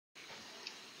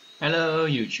Hello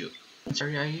YouTube. This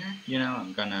area here,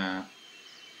 I'm gonna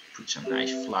put some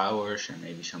nice flowers and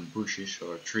maybe some bushes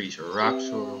or trees or rocks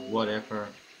or whatever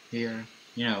here.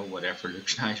 Whatever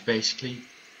looks nice basically.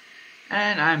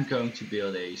 And I'm going to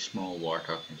build a small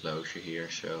warthog enclosure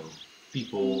here so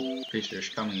people, visitors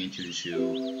coming into the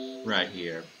zoo right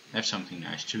here have something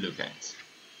nice to look at.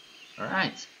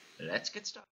 Alright, let's get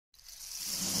started.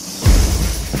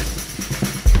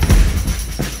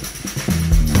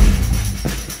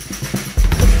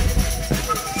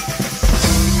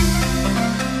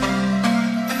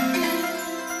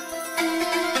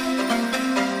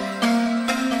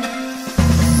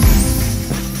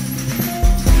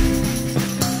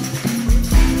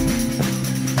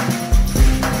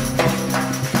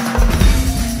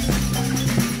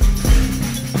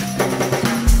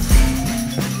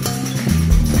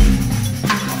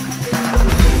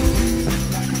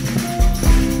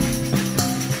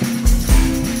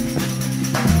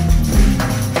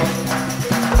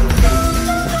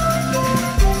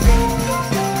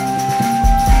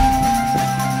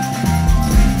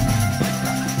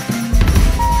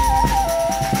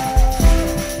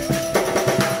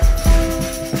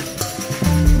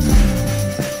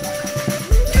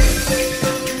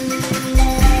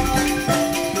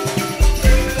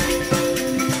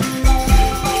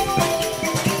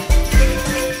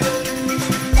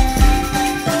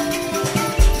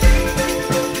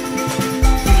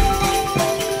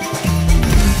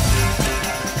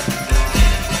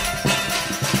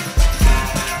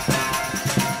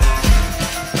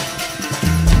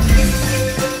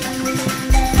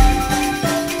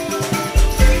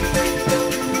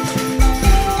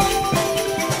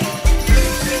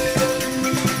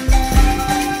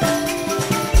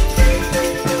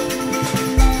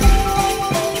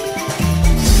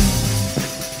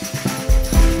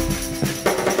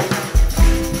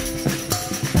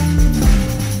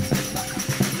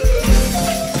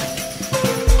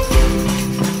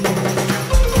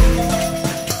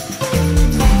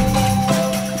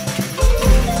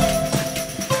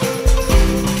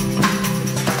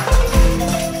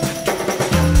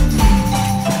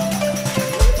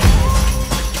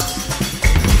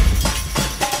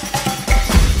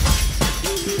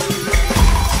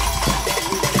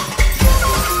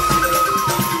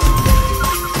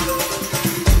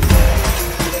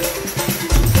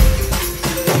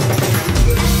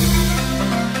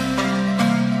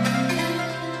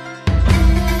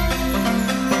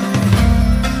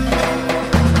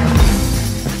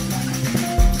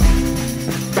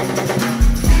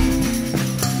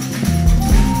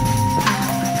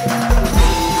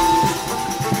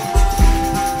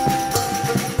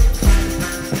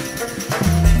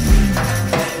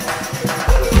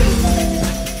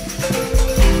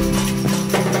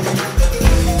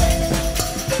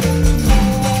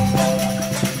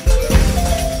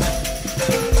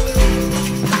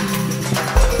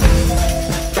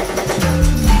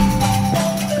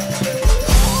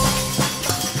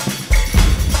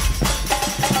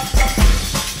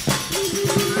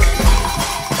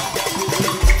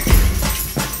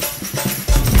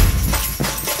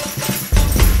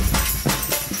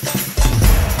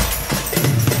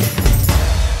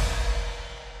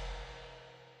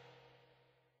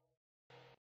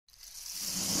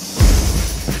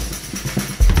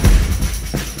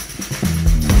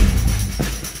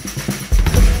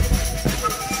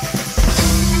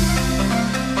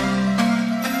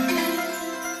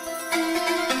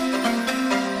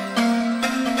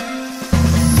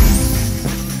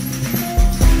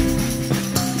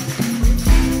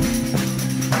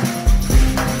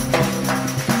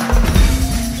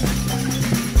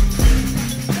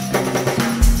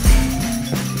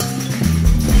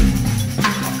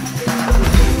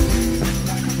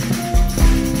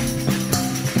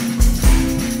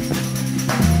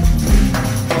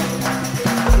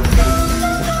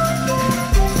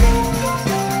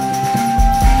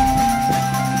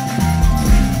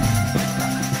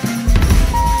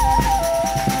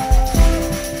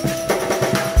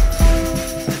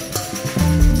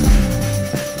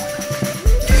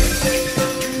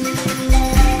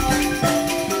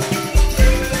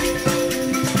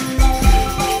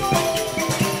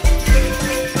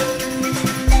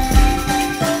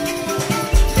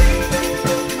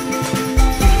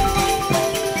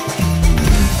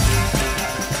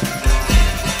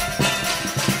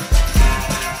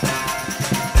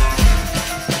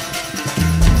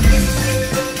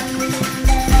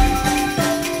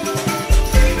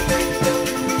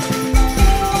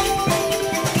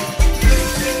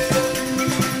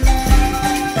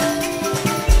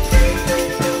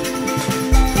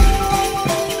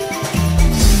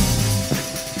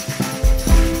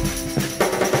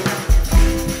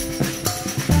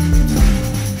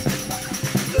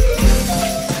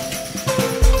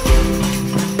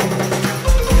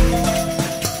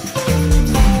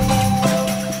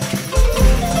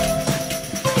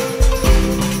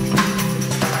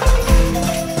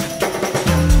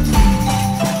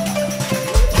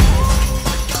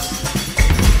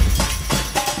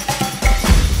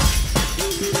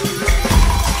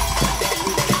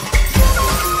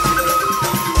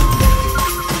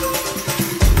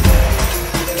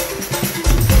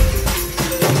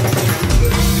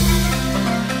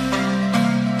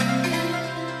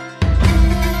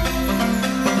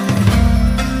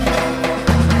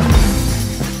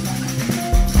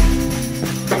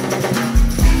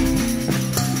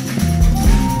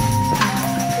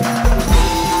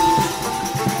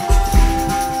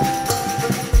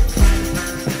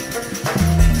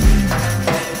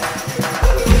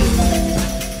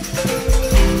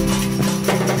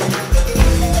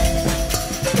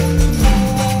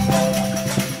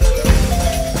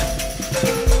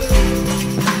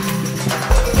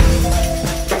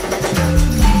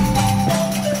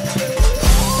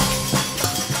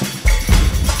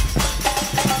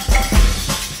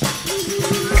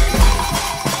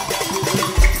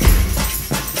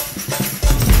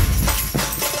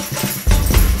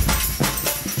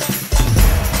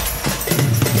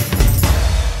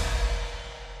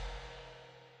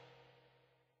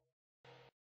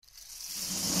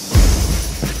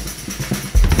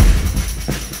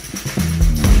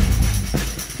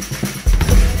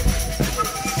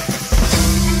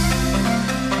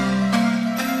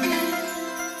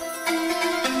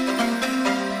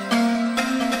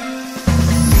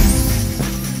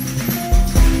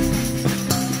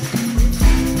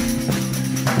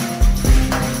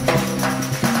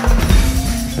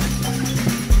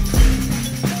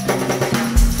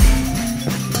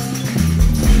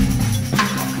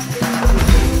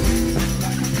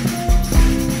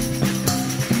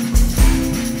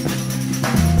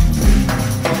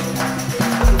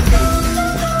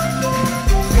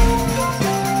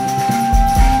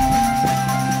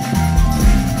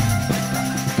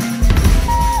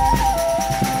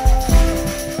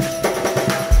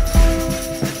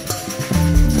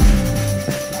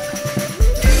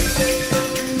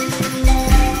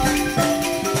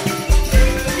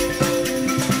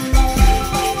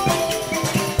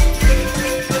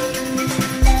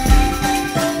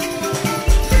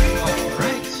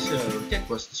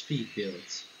 was the speed build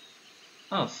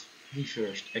of the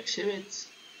first exhibit.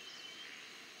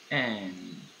 And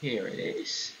here it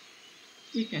is.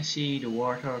 You can see the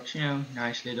warthogs,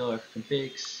 nice little African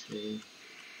pigs. They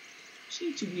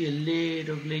seem to be a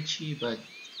little glitchy, but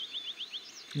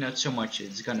not so much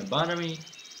it's gonna bother me.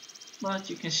 But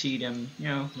you can see them,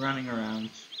 running around,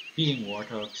 being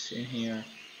warthogs in here.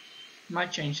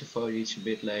 Might change the foliage a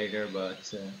bit later,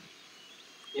 but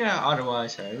yeah,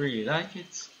 otherwise I really like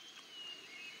it.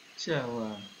 So,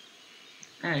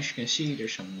 as you can see,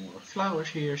 there's some more flowers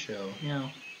here, so,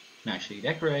 nicely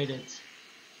decorated.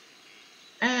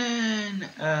 And,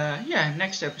 yeah,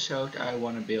 next episode I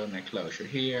want to build an enclosure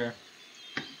here.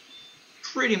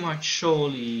 Pretty much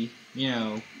solely,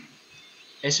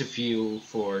 as a view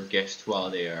for guests while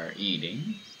they are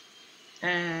eating.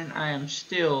 And I am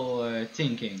still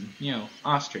thinking,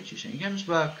 ostrich using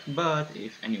gemsbok, but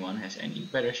if anyone has any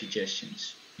better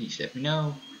suggestions, please let me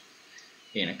know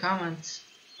in a comment.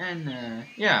 And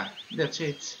yeah, that's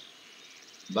it.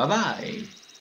 Bye bye.